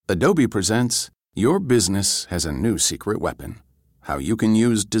Adobe presents Your Business Has a New Secret Weapon: How You Can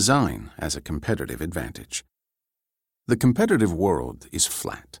Use Design as a Competitive Advantage. The competitive world is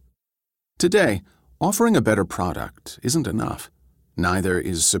flat. Today, offering a better product isn't enough. Neither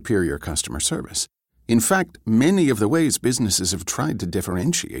is superior customer service. In fact, many of the ways businesses have tried to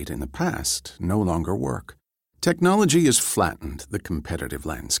differentiate in the past no longer work. Technology has flattened the competitive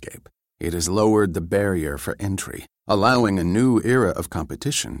landscape. It has lowered the barrier for entry, allowing a new era of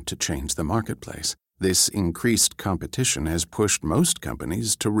competition to change the marketplace. This increased competition has pushed most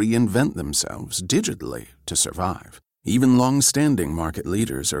companies to reinvent themselves digitally to survive. Even long-standing market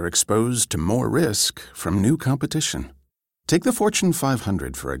leaders are exposed to more risk from new competition. Take the Fortune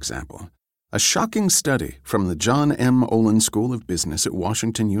 500, for example. A shocking study from the John M. Olin School of Business at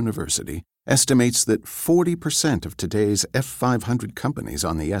Washington University estimates that 40% of today's F500 companies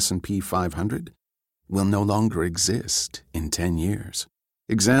on the S&P 500 will no longer exist in 10 years.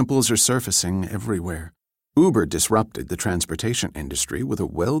 Examples are surfacing everywhere. Uber disrupted the transportation industry with a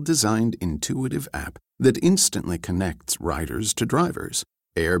well-designed, intuitive app that instantly connects riders to drivers.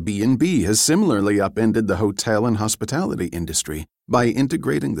 Airbnb has similarly upended the hotel and hospitality industry by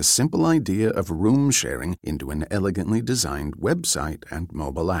integrating the simple idea of room sharing into an elegantly designed website and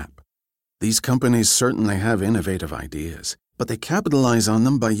mobile app. These companies certainly have innovative ideas, but they capitalize on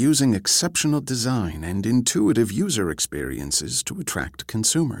them by using exceptional design and intuitive user experiences to attract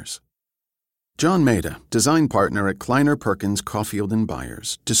consumers. John Maeda, design partner at Kleiner Perkins Caulfield &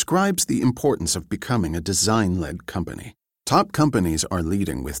 Byers, describes the importance of becoming a design-led company. Top companies are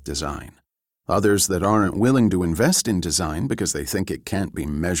leading with design. Others that aren't willing to invest in design because they think it can't be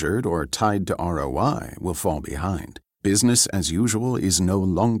measured or tied to ROI will fall behind. Business as usual is no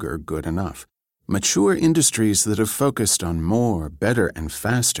longer good enough. Mature industries that have focused on more, better, and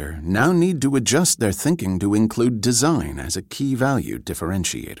faster now need to adjust their thinking to include design as a key value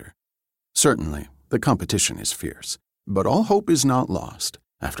differentiator. Certainly, the competition is fierce, but all hope is not lost.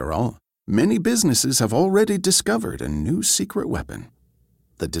 After all, many businesses have already discovered a new secret weapon: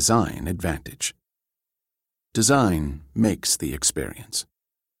 the design advantage. Design makes the experience.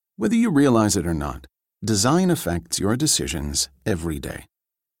 Whether you realize it or not, design affects your decisions every day.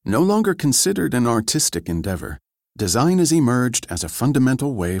 No longer considered an artistic endeavor, design has emerged as a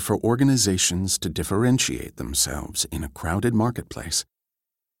fundamental way for organizations to differentiate themselves in a crowded marketplace.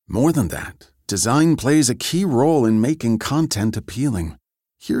 More than that, design plays a key role in making content appealing.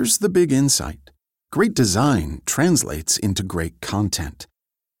 Here's the big insight: great design translates into great content.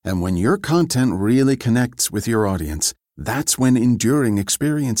 And when your content really connects with your audience, that's when enduring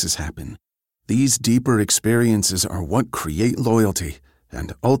experiences happen. These deeper experiences are what create loyalty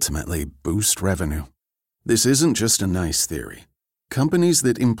and ultimately boost revenue. This isn't just a nice theory. Companies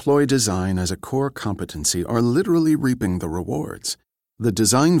that employ design as a core competency are literally reaping the rewards. The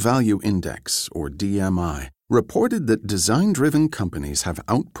Design Value Index, or DMI, reported that design-driven companies have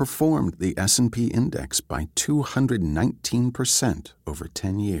outperformed the S&P index by 219% over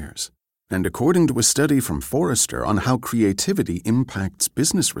 10 years. And according to a study from Forrester on how creativity impacts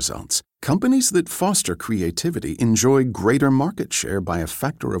business results, companies that foster creativity enjoy greater market share by a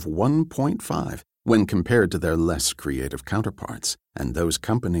factor of 1.5 when compared to their less creative counterparts, and those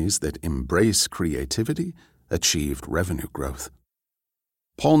companies that embrace creativity achieved revenue growth.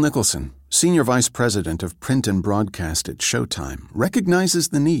 Paul Nicholson, Senior Vice President of Print and Broadcast at Showtime, recognizes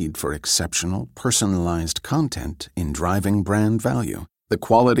the need for exceptional, personalized content in driving brand value. The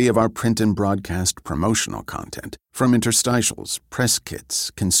quality of our print and broadcast promotional content, from interstitials, press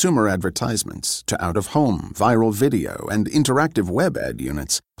kits, consumer advertisements, to out-of-home, viral video, and interactive web ad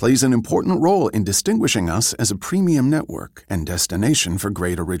units, plays an important role in distinguishing us as a premium network and destination for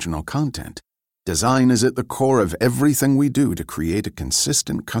great original content. Design is at the core of everything we do to create a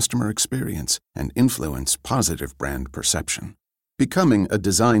consistent customer experience and influence positive brand perception. Becoming a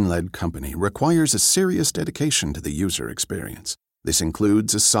design-led company requires a serious dedication to the user experience. This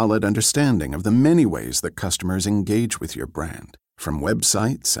includes a solid understanding of the many ways that customers engage with your brand, from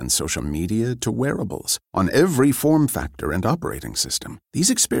websites and social media to wearables, on every form factor and operating system.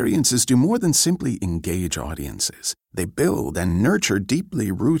 These experiences do more than simply engage audiences. They build and nurture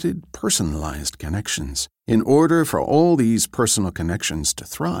deeply rooted, personalized connections. In order for all these personal connections to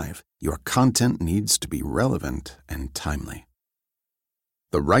thrive, your content needs to be relevant and timely.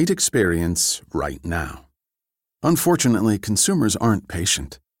 The right experience right now. Unfortunately, consumers aren't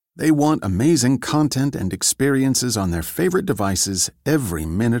patient. They want amazing content and experiences on their favorite devices every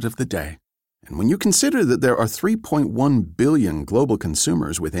minute of the day. And when you consider that there are 3.1 billion global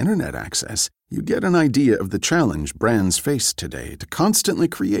consumers with internet access, you get an idea of the challenge brands face today to constantly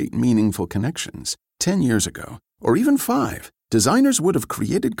create meaningful connections. 10 years ago, or even 5, designers would have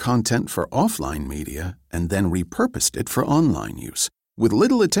created content for offline media and then repurposed it for online use, with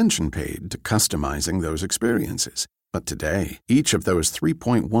little attention paid to customizing those experiences. But today, each of those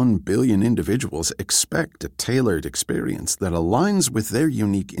 3.1 billion individuals expect a tailored experience that aligns with their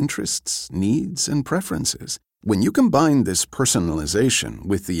unique interests, needs, and preferences. When you combine this personalization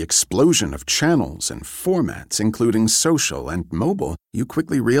with the explosion of channels and formats, including social and mobile, you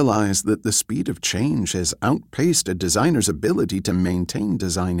quickly realize that the speed of change has outpaced a designer's ability to maintain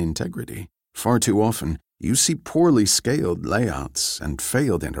design integrity. Far too often, you see poorly scaled layouts and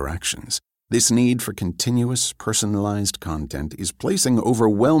failed interactions. This need for continuous, personalized content is placing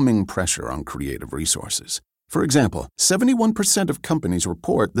overwhelming pressure on creative resources. For example, 71% of companies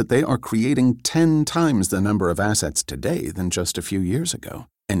report that they are creating 10 times the number of assets today than just a few years ago.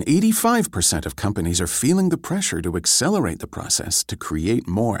 And 85% of companies are feeling the pressure to accelerate the process to create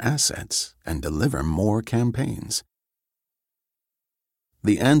more assets and deliver more campaigns.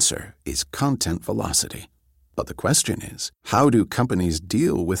 The answer is content velocity. But the question is, how do companies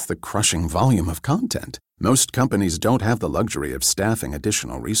deal with the crushing volume of content? Most companies don't have the luxury of staffing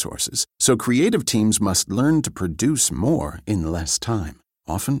additional resources, so creative teams must learn to produce more in less time.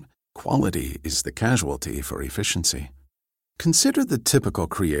 Often, quality is the casualty for efficiency. Consider the typical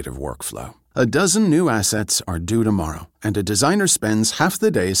creative workflow. A dozen new assets are due tomorrow, and a designer spends half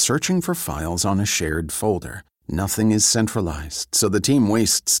the day searching for files on a shared folder. Nothing is centralized, so the team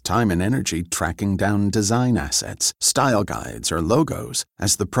wastes time and energy tracking down design assets, style guides, or logos.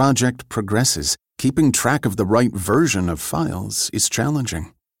 As the project progresses, keeping track of the right version of files is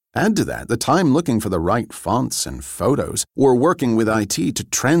challenging. Add to that the time looking for the right fonts and photos, or working with IT to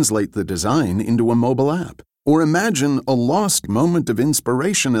translate the design into a mobile app. Or imagine a lost moment of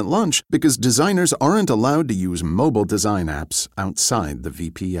inspiration at lunch because designers aren't allowed to use mobile design apps outside the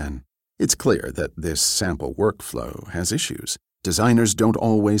VPN. It's clear that this sample workflow has issues. Designers don't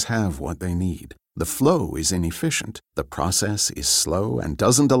always have what they need. The flow is inefficient, the process is slow, and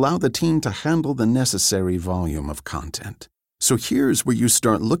doesn't allow the team to handle the necessary volume of content. So here's where you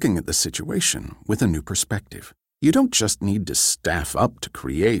start looking at the situation with a new perspective. You don't just need to staff up to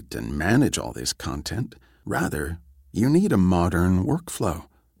create and manage all this content. Rather, you need a modern workflow.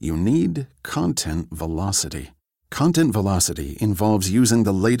 You need content velocity. Content velocity involves using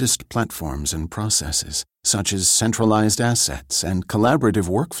the latest platforms and processes, such as centralized assets and collaborative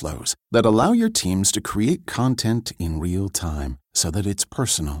workflows that allow your teams to create content in real time so that it's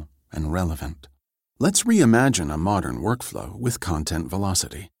personal and relevant. Let's reimagine a modern workflow with content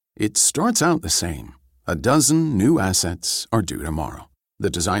velocity. It starts out the same. A dozen new assets are due tomorrow. The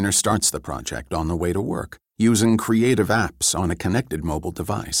designer starts the project on the way to work, using creative apps on a connected mobile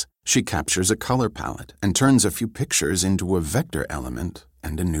device. She captures a color palette and turns a few pictures into a vector element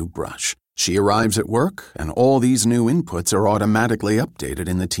and a new brush. She arrives at work, and all these new inputs are automatically updated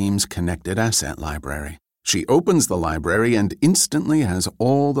in the team's connected asset library. She opens the library and instantly has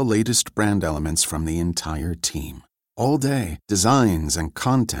all the latest brand elements from the entire team. All day, designs and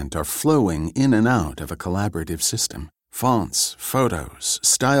content are flowing in and out of a collaborative system. Fonts, photos,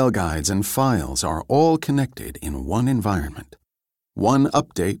 style guides, and files are all connected in one environment. One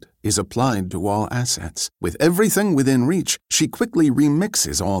update is applied to all assets. With everything within reach, she quickly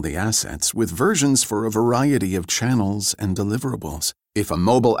remixes all the assets with versions for a variety of channels and deliverables. If a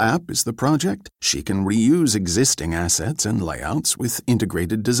mobile app is the project, she can reuse existing assets and layouts with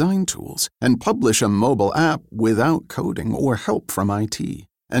integrated design tools and publish a mobile app without coding or help from IT.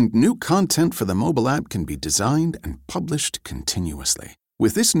 And new content for the mobile app can be designed and published continuously.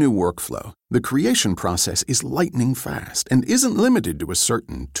 With this new workflow, the creation process is lightning fast and isn't limited to a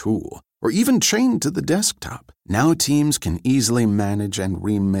certain tool or even chained to the desktop. Now teams can easily manage and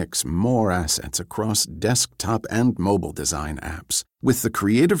remix more assets across desktop and mobile design apps, with the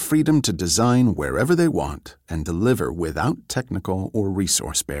creative freedom to design wherever they want and deliver without technical or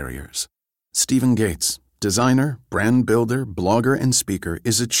resource barriers. Stephen Gates, designer, brand builder, blogger, and speaker,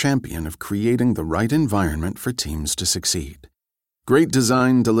 is a champion of creating the right environment for teams to succeed. Great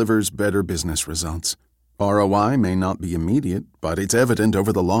design delivers better business results. ROI may not be immediate, but it's evident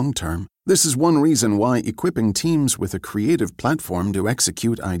over the long term. This is one reason why equipping teams with a creative platform to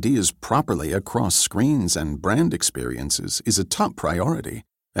execute ideas properly across screens and brand experiences is a top priority.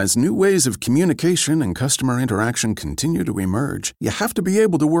 As new ways of communication and customer interaction continue to emerge, you have to be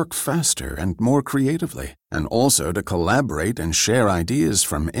able to work faster and more creatively, and also to collaborate and share ideas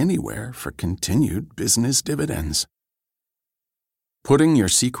from anywhere for continued business dividends. Putting your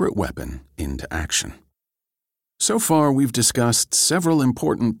secret weapon into action. So far, we've discussed several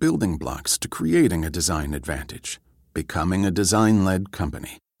important building blocks to creating a design advantage: becoming a design-led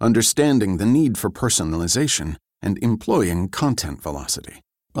company, understanding the need for personalization, and employing content velocity.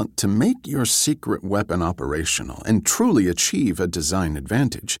 But to make your secret weapon operational and truly achieve a design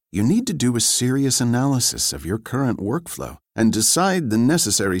advantage, you need to do a serious analysis of your current workflow and decide the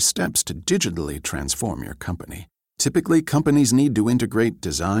necessary steps to digitally transform your company. Typically, companies need to integrate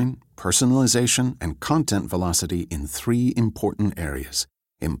design, personalization, and content velocity in 3 important areas: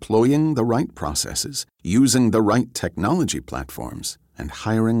 employing the right processes, using the right technology platforms, and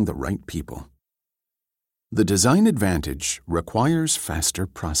hiring the right people. The design advantage requires faster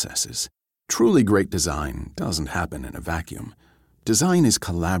processes. Truly great design doesn't happen in a vacuum. Design is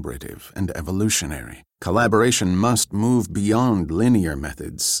collaborative and evolutionary. Collaboration must move beyond linear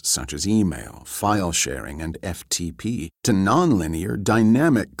methods such as email, file sharing, and FTP to nonlinear,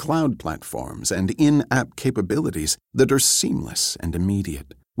 dynamic cloud platforms and in-app capabilities that are seamless and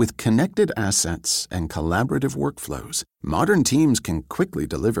immediate. With connected assets and collaborative workflows, modern teams can quickly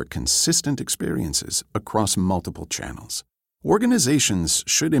deliver consistent experiences across multiple channels. Organizations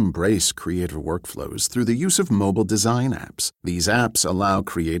should embrace creative workflows through the use of mobile design apps. These apps allow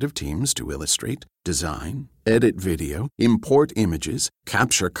creative teams to illustrate, design, edit video, import images,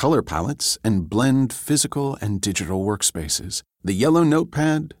 capture color palettes, and blend physical and digital workspaces. The yellow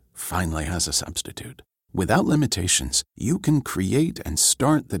notepad finally has a substitute. Without limitations, you can create and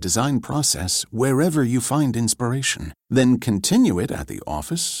start the design process wherever you find inspiration, then continue it at the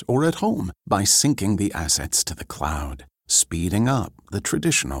office or at home by syncing the assets to the cloud, speeding up the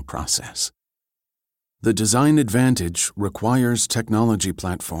traditional process. The design advantage requires technology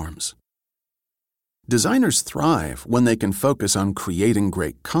platforms. Designers thrive when they can focus on creating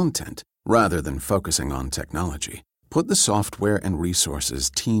great content rather than focusing on technology. Put the software and resources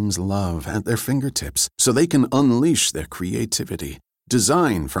teams love at their fingertips so they can unleash their creativity,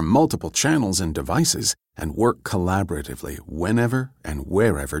 design for multiple channels and devices, and work collaboratively whenever and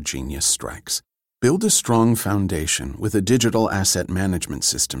wherever genius strikes. Build a strong foundation with a digital asset management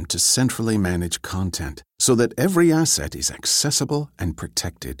system to centrally manage content so that every asset is accessible and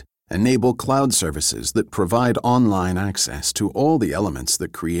protected. Enable cloud services that provide online access to all the elements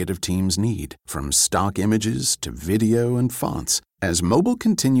that creative teams need, from stock images to video and fonts. As mobile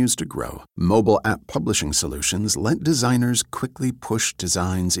continues to grow, mobile app publishing solutions let designers quickly push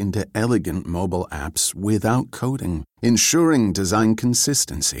designs into elegant mobile apps without coding, ensuring design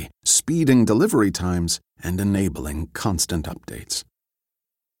consistency, speeding delivery times, and enabling constant updates.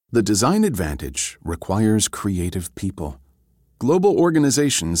 The design advantage requires creative people. Global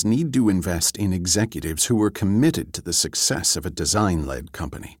organizations need to invest in executives who are committed to the success of a design-led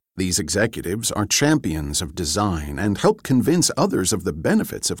company. These executives are champions of design and help convince others of the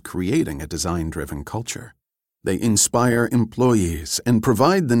benefits of creating a design-driven culture. They inspire employees and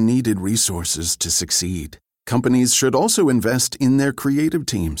provide the needed resources to succeed. Companies should also invest in their creative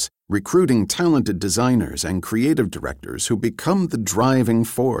teams, recruiting talented designers and creative directors who become the driving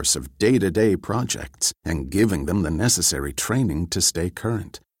force of day-to-day projects and giving them the necessary training to stay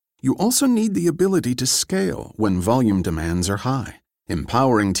current. You also need the ability to scale when volume demands are high.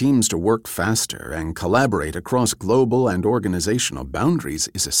 Empowering teams to work faster and collaborate across global and organizational boundaries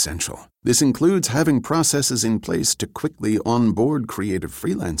is essential. This includes having processes in place to quickly onboard creative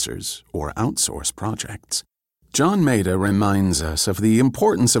freelancers or outsource projects. John Maeda reminds us of the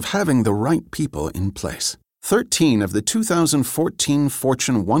importance of having the right people in place. 13 of the 2014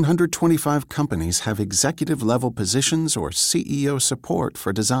 Fortune 125 companies have executive-level positions or CEO support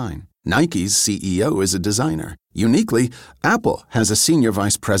for design. Nike's CEO is a designer. Uniquely, Apple has a senior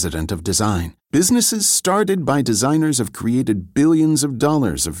vice president of design. Businesses started by designers have created billions of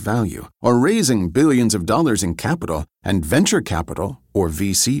dollars of value, are raising billions of dollars in capital, and venture capital, or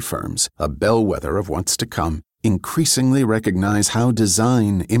VC firms, a bellwether of what's to come, increasingly recognize how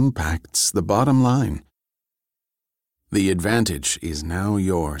design impacts the bottom line. The advantage is now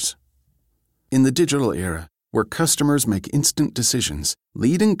yours. In the digital era, where customers make instant decisions,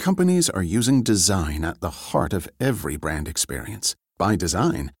 leading companies are using design at the heart of every brand experience. By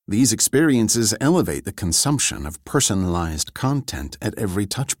design, these experiences elevate the consumption of personalized content at every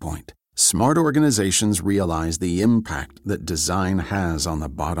touchpoint. Smart organizations realize the impact that design has on the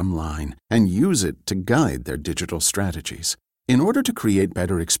bottom line and use it to guide their digital strategies. In order to create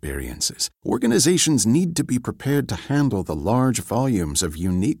better experiences, organizations need to be prepared to handle the large volumes of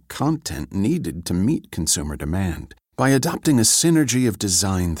unique content needed to meet consumer demand. By adopting a synergy of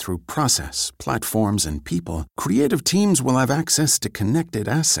design through process, platforms, and people, creative teams will have access to connected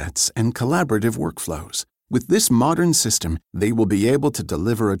assets and collaborative workflows. With this modern system, they will be able to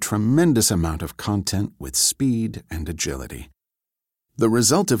deliver a tremendous amount of content with speed and agility. The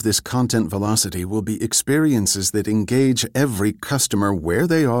result of this content velocity will be experiences that engage every customer where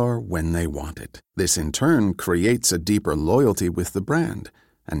they are when they want it. This in turn creates a deeper loyalty with the brand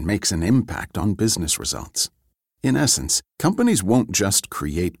and makes an impact on business results. In essence, companies won't just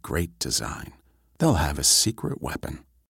create great design. They'll have a secret weapon.